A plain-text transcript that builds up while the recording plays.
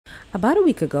About a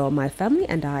week ago, my family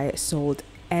and I sold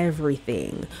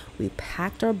everything. We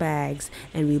packed our bags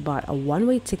and we bought a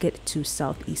one-way ticket to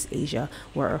Southeast Asia,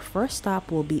 where our first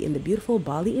stop will be in the beautiful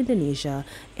Bali, Indonesia,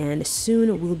 and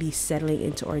soon we'll be settling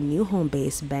into our new home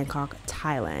base, Bangkok,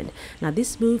 Thailand. Now,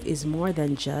 this move is more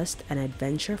than just an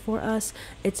adventure for us.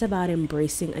 It's about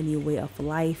embracing a new way of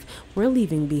life. We're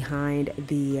leaving behind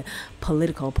the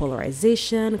political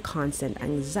polarization, constant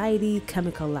anxiety,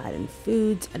 chemical-laden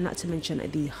foods, and not to mention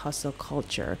the hustle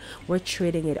culture. We're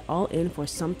trading it all in for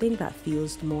something that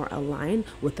feels more aligned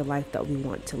with the life that we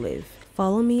want to live.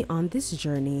 Follow me on this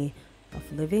journey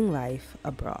of living life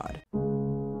abroad.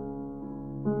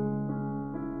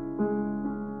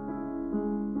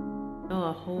 Oh,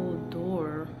 a whole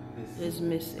door is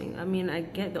missing. I mean, I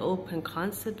get the open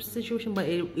concept situation, but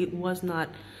it was not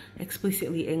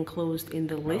explicitly enclosed in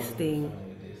the listing.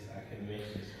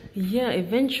 Yeah,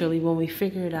 eventually when we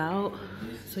figure it out.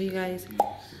 So you guys,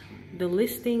 the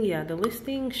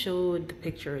listing showed the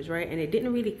pictures, right? And it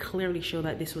didn't really clearly show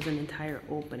that this was an entire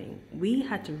opening. We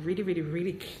had to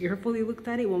really carefully look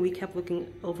at it when we kept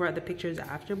looking over at the pictures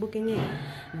after booking it.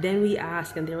 Then we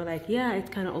asked and they were like, yeah, it's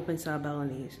kind of open to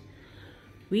Balinese.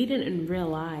 We didn't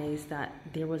realize that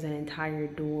there was an entire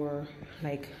door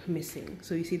like missing.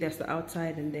 So you see that's the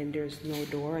outside and then there's no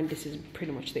door, and this is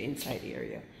pretty much the inside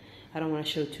area. I don't want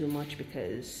to show too much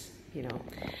because, you know,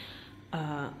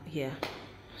 yeah.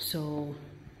 So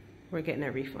we're getting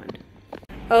a refund.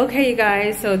 Okay, you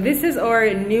guys, so this is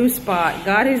our new spot.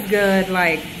 God is good.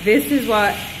 Like, this is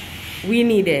what we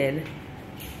needed.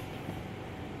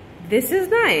 This is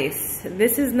nice.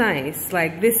 This is nice.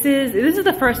 Like, this is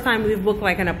the first time we've booked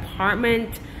like an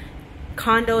apartment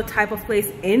condo type of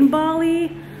place in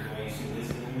Bali.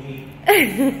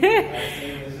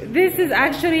 This is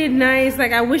actually nice.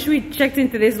 Like, I wish we checked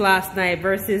into this last night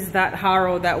versus that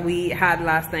horror that we had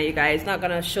last night, you guys. Not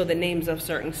gonna show the names of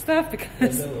certain stuff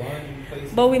because,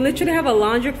 but we literally have a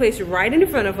laundry place right in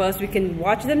front of us. We can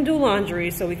watch them do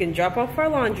laundry, so we can drop off our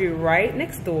laundry right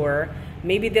next door.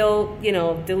 Maybe they'll, you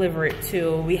know, deliver it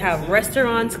too. We have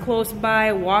restaurants close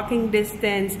by, walking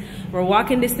distance. We're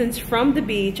walking distance from the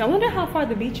beach. I wonder how far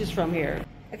the beach is from here.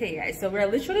 Okay, guys, so we're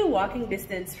literally walking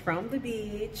distance from the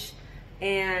beach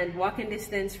and walking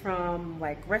distance from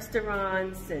like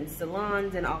restaurants and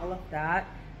salons and all of that.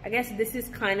 I guess this is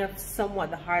kind of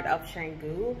somewhat the heart of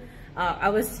Canggu. I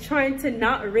was trying to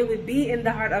not really be in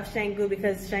the heart of Canggu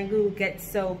because Canggu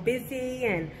gets so busy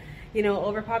and, you know,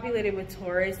 overpopulated with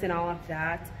tourists and all of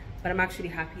that. But I'm actually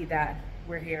happy that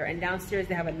we're here. And downstairs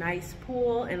they have a nice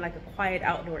pool and like a quiet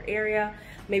outdoor area.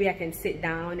 Maybe I can sit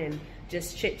down and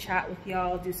just chit chat with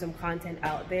y'all, do some content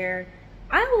out there.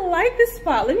 I like this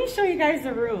spot. Let me show you guys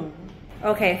the room.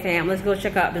 Okay, fam, let's go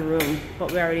check out the room.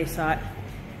 But we already saw it.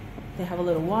 They have a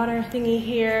little water thingy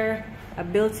here, a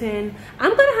built-in.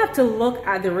 I'm gonna have to look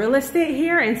at the real estate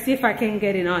here and see if I can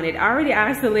get in on it. I already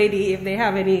asked the lady if they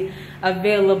have any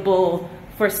available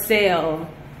for sale.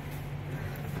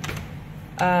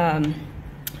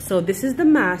 So this is the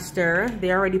master.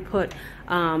 They already put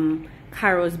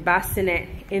Cairo's bassinet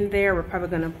in there. We're probably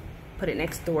gonna put it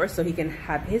next door so he can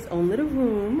have his own little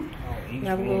room. You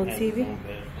have a little TV.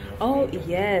 Oh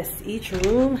yes, each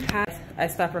room has. I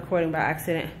stopped recording by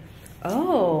accident.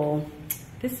 Oh,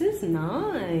 this is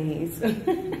nice.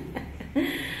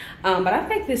 But I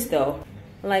like this though.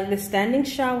 I like the standing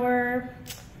shower.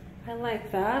 I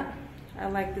like that. I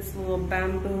like this little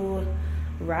bamboo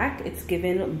rack. It's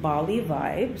giving Bali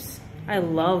vibes. I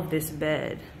love this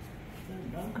bed.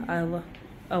 I love.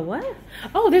 Oh, what?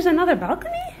 Oh, there's another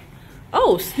balcony?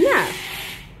 Oh, snap.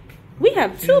 We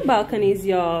have two balconies,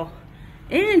 y'all.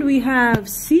 And we have,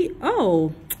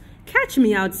 oh, catch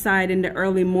me outside in the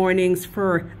early mornings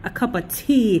for a cup of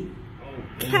tea.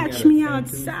 Catch me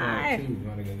outside.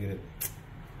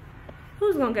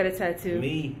 Who's gonna get a tattoo?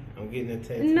 Me. I'm getting a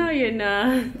tattoo. No, you're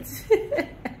not.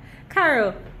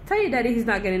 Cairo, tell your daddy he's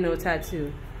not getting no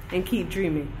tattoo. And keep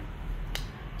dreaming.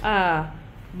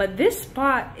 But this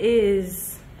spot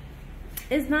is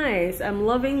nice. I'm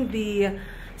loving the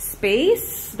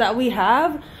space that we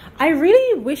have. I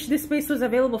really wish this space was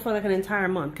available for like an entire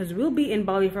month because we'll be in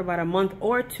Bali for about a month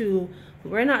or two.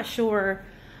 We're not sure.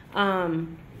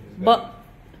 But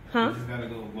huh? We just gotta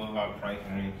go above our price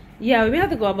range. Yeah, we have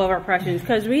to go above our price range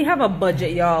because we have a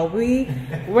budget, y'all. We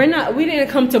didn't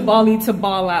come to Bali to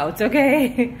ball out,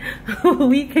 okay?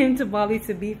 We came to Bali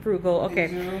to be frugal. Okay.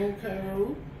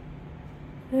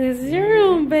 This is your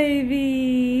room,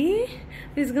 baby.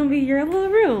 This is gonna be your little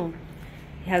room.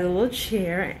 He has a little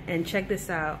chair, and check this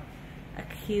out. A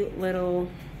cute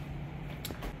little...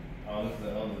 Oh, that's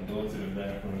the door to the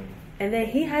bathroom. And then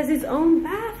he has his own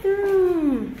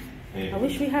bathroom. Yeah. I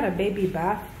wish we had a baby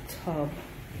bathtub.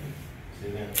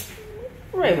 Sit down.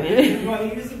 Wait a minute.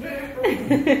 Everybody use the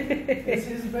bathroom. This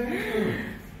is the bathroom.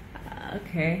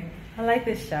 Okay. I like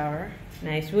this shower.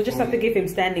 Nice. We'll just have to give him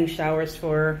standing showers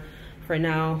for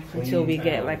now until we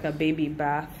get like a baby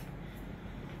bath.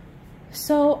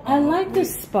 So I like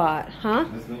this spot, huh?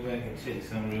 Let's go back and check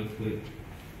something real quick.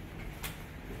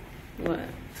 What?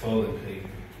 Toilet paper.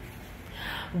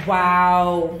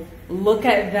 Wow. Look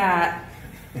at that.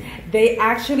 They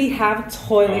actually have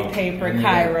toilet paper,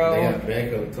 Cairo. They have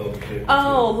backup toilet paper.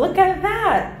 Oh, look at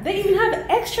that. They even have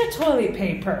extra toilet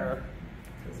paper.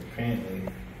 Because apparently.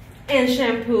 And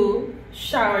shampoo,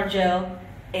 shower gel,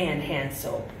 and hand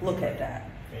soap. Look at that.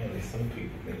 Apparently some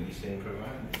people think you shouldn't provide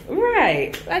it.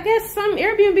 Right. I guess some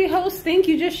Airbnb hosts think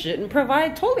you just shouldn't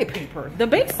provide toilet paper. The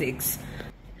basics.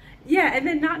 Yeah, and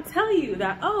then not tell you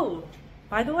that, oh,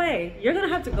 by the way, you're going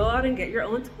to have to go out and get your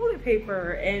own toilet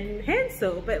paper and hand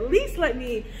soap. At least let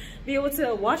me be able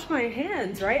to wash my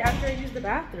hands, right, after I use the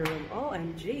bathroom.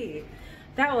 OMG.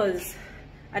 That was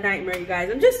a nightmare, you guys.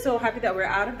 I'm just so happy that we're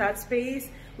out of that space.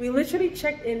 We literally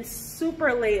checked in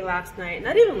super late last night.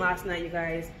 Not even last night, you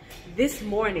guys. This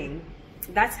morning.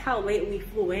 That's how late we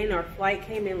flew in. Our flight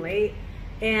came in late.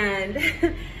 And,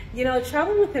 you know,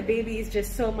 traveling with a baby is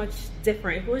just so much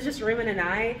different. If it was just Raymond and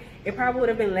I, it probably would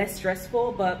have been less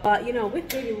stressful. But you know, with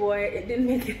baby boy, it didn't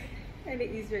make it any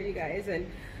easier, you guys. And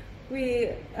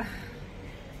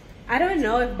I don't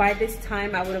know if by this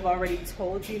time I would have already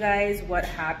told you guys what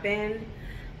happened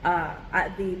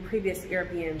at the previous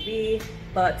Airbnb.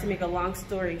 But to make a long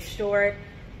story short,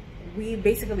 we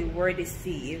basically were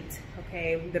deceived.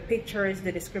 Okay, the pictures,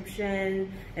 the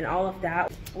description, and all of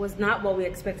that was not what we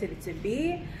expected it to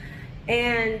be.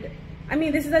 And I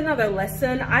mean, this is another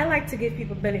lesson. I like to give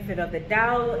people benefit of the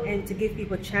doubt and to give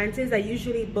people chances. I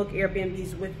usually book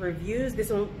Airbnbs with reviews.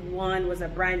 This one was a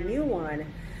brand new one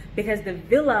because the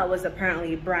villa was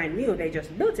apparently brand new. They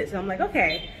just built it. So I'm like,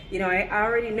 okay, you know, I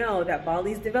already know that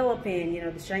Bali's developing, you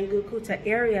know, the Canggu Kuta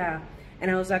area.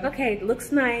 And I was like, okay, it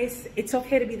looks nice. It's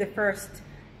okay to be the first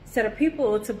set of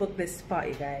people to book this spot,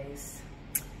 you guys.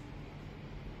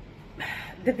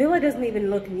 The villa doesn't even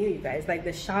look new, you guys. Like,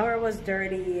 the shower was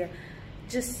dirty.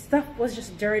 Just stuff was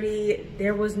just dirty.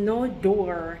 There was no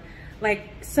door. Like,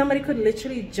 somebody could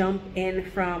literally jump in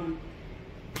from...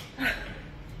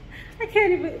 I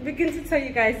can't even begin to tell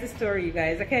you guys the story, you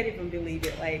guys. I can't even believe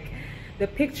it. Like, the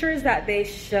pictures that they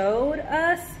showed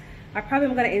us, I probably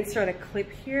am going to insert a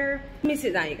clip here. Let me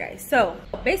sit down, you guys. So,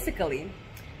 basically,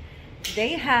 they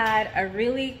had a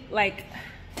really, like,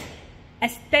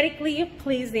 aesthetically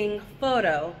pleasing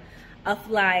photo of,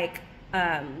 like,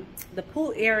 the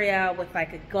pool area with,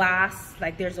 like, a glass.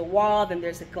 Like, there's a wall, then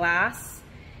there's a glass.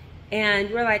 And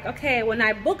we're like, okay, when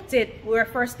I booked it, we were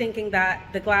first thinking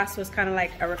that the glass was kind of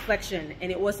like a reflection and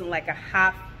it wasn't like a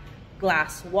half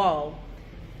glass wall.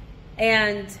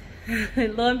 And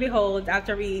lo and behold,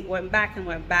 after we went back,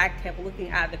 kept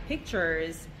looking at the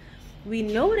pictures, we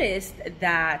noticed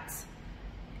that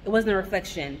it wasn't a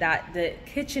reflection, that the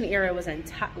kitchen area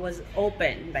was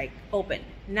open, like open.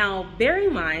 Now, bear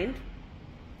in mind,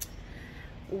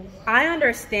 I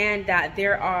understand that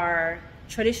there are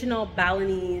traditional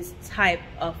Balinese type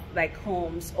of like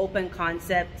homes, open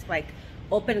concept, like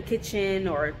open kitchen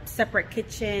or separate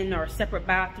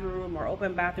bathroom or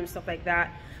open bathroom, stuff like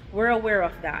that. We're aware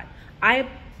of that. I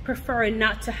prefer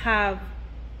not to have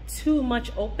too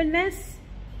much openness.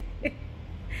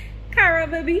 Cara,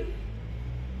 baby.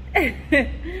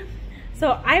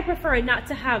 So I prefer not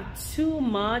to have too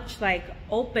much like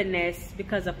openness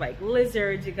because of like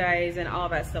lizards, you guys, and all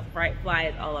that stuff, right?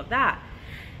 Flies, all of that.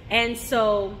 And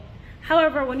so,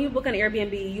 however, when you book an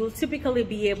Airbnb, you'll typically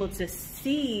be able to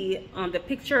see the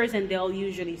pictures, and they'll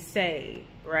usually say,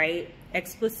 right,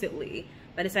 explicitly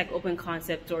that it's like open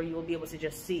concept, or you will be able to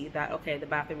just see that, okay, the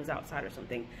bathroom is outside or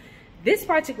something. This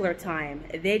particular time,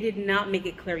 they did not make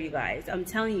it clear, you guys. I'm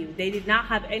telling you, they did not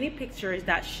have any pictures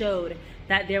that showed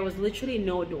that there was literally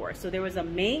no door. So there was a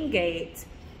main gate,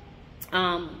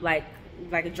 like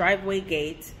a driveway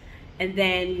gate. And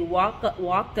then you walked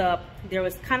up, there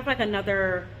was kind of like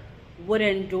another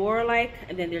wooden door, like,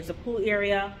 and then there's a pool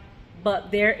area, but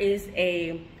there is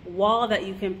a wall that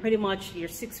you can pretty much, you're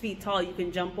 6 feet tall, you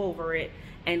can jump over it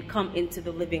and come into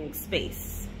the living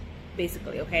space,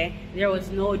 basically, okay? There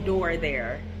was no door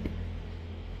there.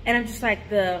 And I'm just like,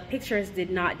 the pictures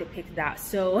did not depict that.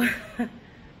 So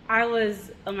I was,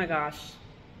 oh my gosh.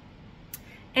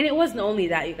 And it wasn't only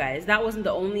that, you guys. That wasn't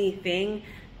the only thing.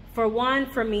 For one,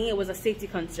 for me, it was a safety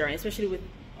concern, especially with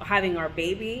having our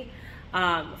baby.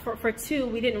 For two,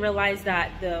 we didn't realize that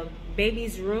the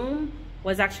baby's room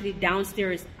was actually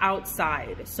downstairs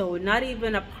outside, so not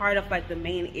even a part of like the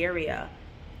main area.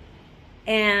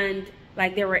 And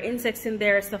like there were insects in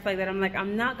there, stuff like that. I'm like,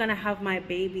 I'm not gonna have my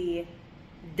baby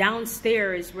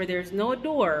downstairs where there's no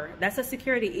door. That's a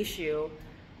security issue.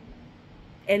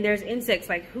 And there's insects.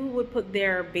 Like, who would put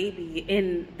their baby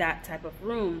in that type of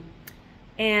room?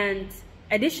 And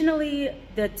additionally,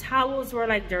 the towels were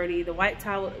like dirty. The white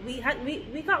towel, we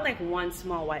got like one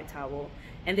small white towel,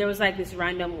 and there was like this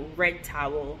random red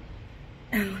towel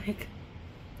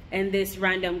and this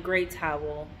random gray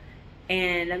towel.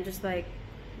 And I'm just like,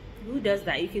 who does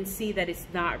that? You can see that it's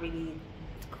not really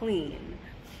clean.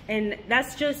 And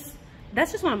that's just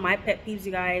one of my pet peeves,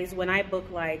 you guys. When I book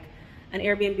like an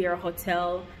Airbnb or a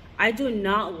hotel, I do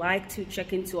not like to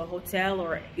check into a hotel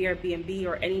or Airbnb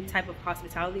or any type of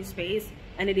hospitality space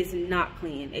and it is not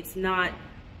clean. It's not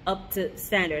up to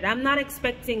standard. I'm not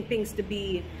expecting things to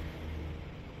be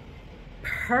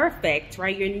perfect,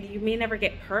 right? You may never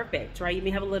get perfect, right? You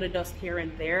may have a little dust here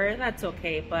and there. That's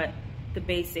okay, but the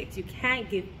basics. You can't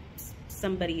give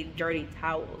somebody dirty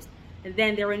towels. And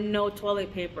then there were no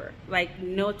toilet paper, like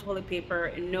no toilet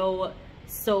paper, no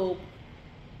soap.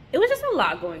 It was just a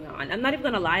lot going on. I'm not even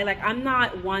gonna lie. Like, I'm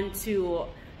not one to,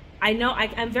 I know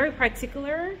I'm very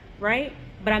particular, right?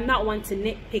 But I'm not one to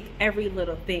nitpick every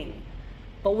little thing.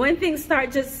 But when things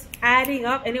start just adding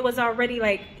up, and it was already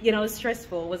like, you know,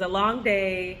 stressful. It was a long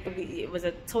day. It was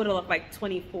a total of like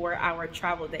 24-hour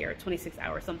travel day or 26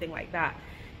 hours, something like that.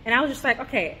 And I was just like,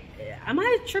 okay, am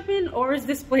I tripping, or is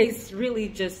this place really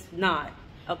just not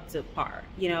up to par,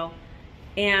 you know?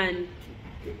 And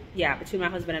yeah, between my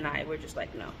husband and I, we're just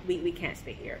like, no, we can't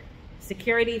stay here.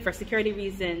 Security, for security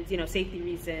reasons, you know, safety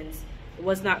reasons, it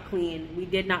was not clean. We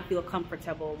did not feel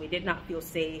comfortable. We did not feel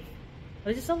safe.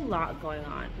 There's just a lot going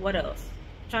on. What else?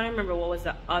 I'm trying to remember what was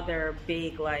the other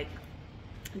big, like,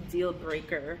 deal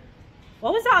breaker.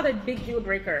 What was the other big deal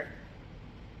breaker?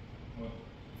 What?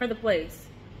 For the place?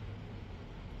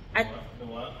 The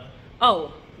Wi-Fi?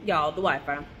 Oh, y'all, the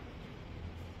Wi-Fi.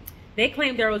 They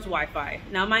claimed there was Wi-Fi.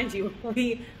 Now, mind you,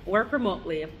 we work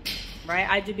remotely, right?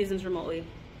 I do business remotely.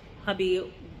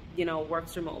 Hubby, you know,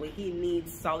 works remotely. He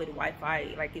needs solid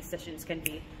Wi-Fi. Like, his sessions can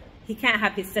be, he can't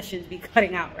have his sessions be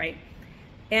cutting out, right?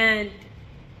 And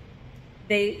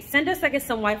they sent us, I guess,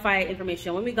 some Wi-Fi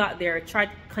information. When we got there, tried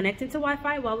connecting to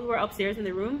Wi-Fi while we were upstairs in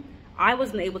the room. I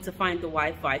wasn't able to find the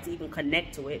Wi-Fi to even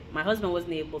connect to it. My husband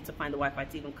wasn't able to find the Wi-Fi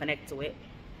to even connect to it.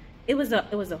 It was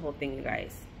a whole thing, you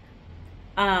guys.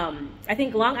 I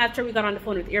think long after we got on the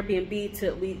phone with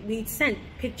Airbnb, we sent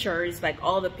pictures, like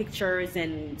all the pictures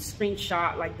and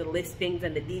screenshot like the listings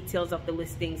and the details of the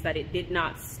listings, that it did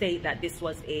not state that this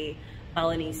was a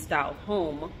Balinese style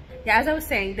home. Yeah, as I was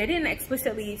saying, they didn't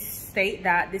explicitly state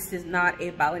that this is not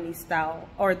a Balinese style,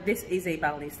 or this is a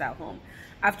Balinese style home.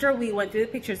 After we went through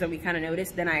the pictures and we kind of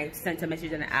noticed, then I sent a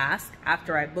message and asked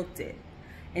after I booked it.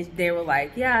 And they were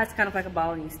like, yeah, it's kind of like a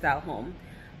Balinese style home.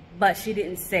 But she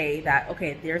didn't say that,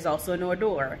 okay, there's also no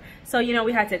door. So, you know,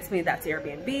 we had to explain that to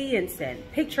Airbnb and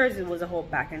send pictures. It was a whole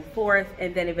back and forth.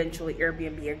 And then eventually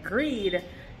Airbnb agreed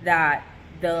that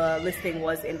the listing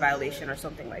was in violation or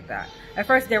something like that. At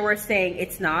first they were saying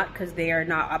it's not, because they are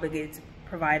not obligated to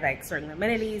provide like certain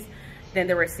amenities. Then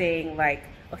they were saying like,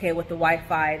 okay, with the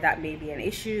Wi-Fi, that may be an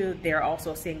issue. They're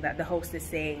also saying that the host is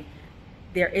saying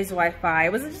there is Wi-Fi.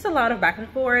 It was just a lot of back and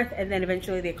forth. And then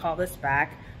eventually they called us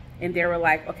back and they were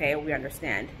like, okay, we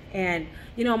understand. And,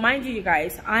 you know, mind you, you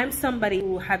guys, I'm somebody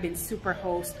who have been super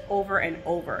host over and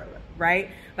over,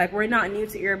 right? Like, we're not new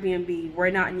to Airbnb.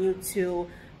 We're not new to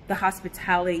the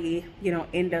hospitality, you know,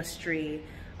 industry.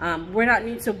 We're not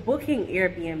new to booking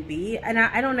Airbnb. And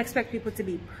I don't expect people to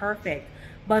be perfect.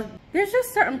 But there's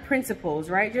just certain principles,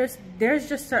 right? There's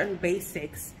just certain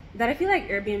basics that I feel like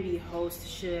Airbnb hosts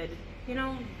should, you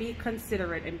know, be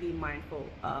considerate and be mindful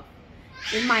of,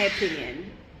 in my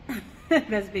opinion.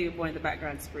 That's baby boy in the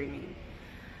background screaming.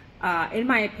 In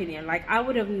my opinion, like, I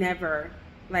would have never,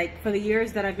 like, for the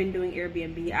years that I've been doing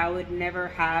Airbnb, I would never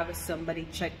have somebody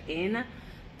check in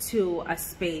to a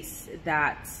space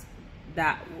that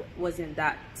was in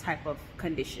that type of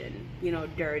condition, you know,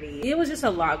 dirty. It was just a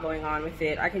lot going on with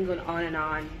it. I can go on and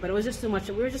on, but it was just too much.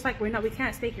 We were just like, we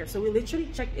can't stay here. So we literally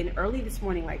checked in early this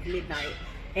morning, like midnight,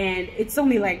 and it's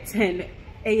only like 10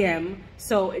 a.m.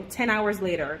 So 10 hours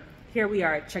later, here we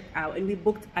are checked out, and we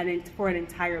booked for an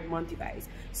entire month, you guys.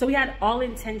 So we had all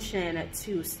intention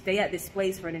to stay at this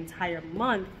place for an entire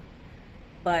month,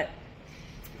 but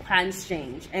plans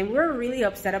change, and we're really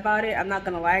upset about it. I'm not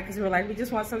gonna lie, because we were like, we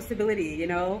just want some stability, you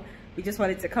know. We just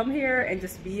wanted to come here and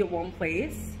just be at one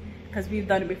place, because we've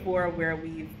done it before where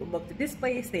we've booked at this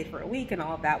place, stayed for a week and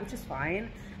all of that, which is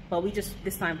fine. but we just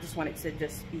this time just wanted to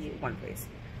just be one place.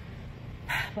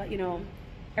 But you know,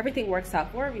 everything works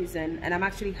out for a reason, and I'm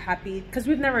actually happy because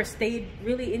we've never stayed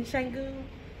really in Canggu.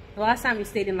 The last time we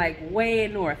stayed in like way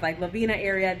north, like Lavina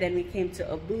area, then we came to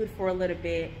Ubud for a little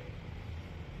bit,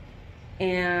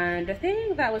 and I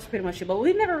think that was pretty much it. But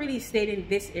we've never really stayed in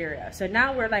this area, so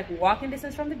now we're like walking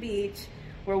distance from the beach.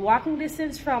 We're walking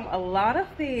distance from a lot of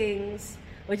things,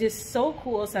 which is so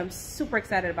cool. So I'm super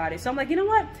excited about it. So I'm like, you know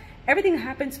what? Everything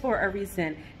happens for a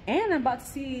reason, and I'm about to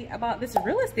see about this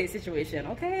real estate situation,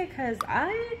 okay? Because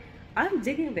I'm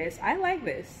digging this. I like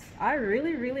this. I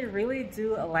really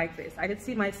do like this. I could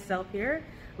see myself here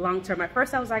long term. At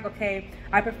first I was like, okay,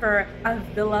 I prefer a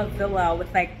villa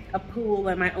with like a pool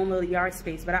and my own little yard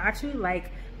space, but I actually like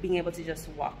being able to just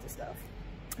walk to stuff.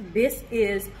 This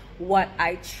is what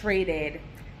I traded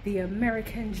the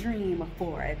American dream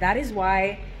for. That is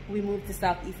why we moved to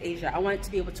Southeast Asia. I wanted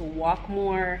to be able to walk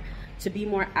more, to be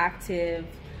more active,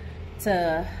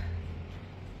 to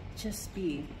just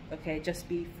be, okay, just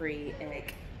be free.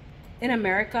 Like in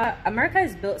America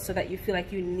is built so that you feel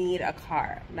like you need a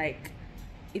car. Like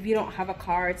if you don't have a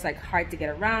car, it's like hard to get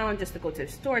around, just to go to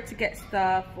the store to get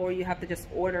stuff, or you have to just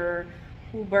order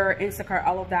Uber, Instacart,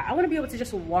 all of that. I want to be able to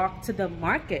just walk to the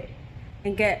market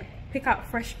and pick out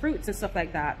fresh fruits and stuff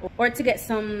like that, or to get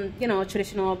some, you know,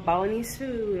 traditional Balinese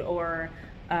food, or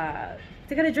to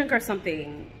get a drink or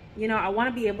something. You know, I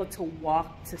want to be able to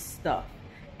walk to stuff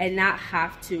and not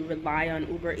have to rely on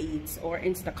Uber Eats or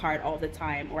Instacart all the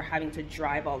time, or having to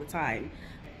drive all the time.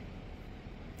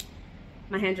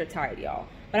 My hands are tired, y'all.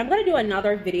 But I'm gonna do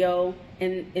another video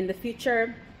in the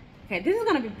future. Okay, this is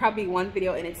gonna be probably one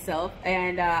video in itself,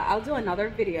 and I'll do another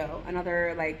video,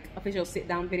 another like official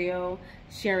sit-down video,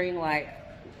 sharing like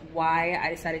why I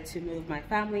decided to move my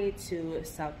family to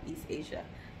Southeast Asia.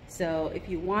 So if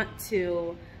you want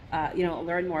to, you know,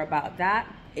 learn more about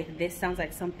that, if this sounds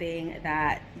like something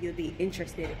that you'll be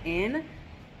interested in,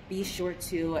 be sure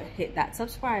to hit that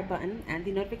subscribe button and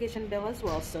the notification bell as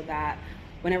well, so that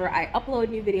whenever I upload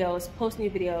new videos, post new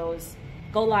videos,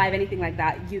 go live, anything like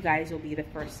that, you guys will be the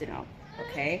first to know.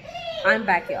 Okay, I'm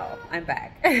back, y'all. I'm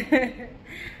back.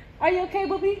 Are you okay,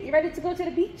 booby? You ready to go to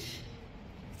the beach?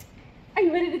 Are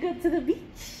you ready to go to the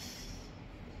beach?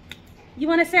 You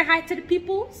want to say hi to the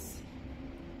peoples?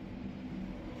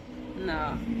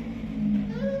 No.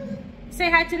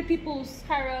 Say hi to the peoples,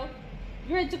 Cairo.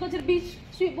 You ready to go to the beach,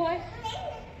 sweet boy?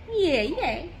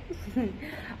 Yeah. All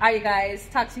right, you guys.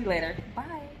 Talk to you later.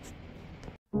 Bye.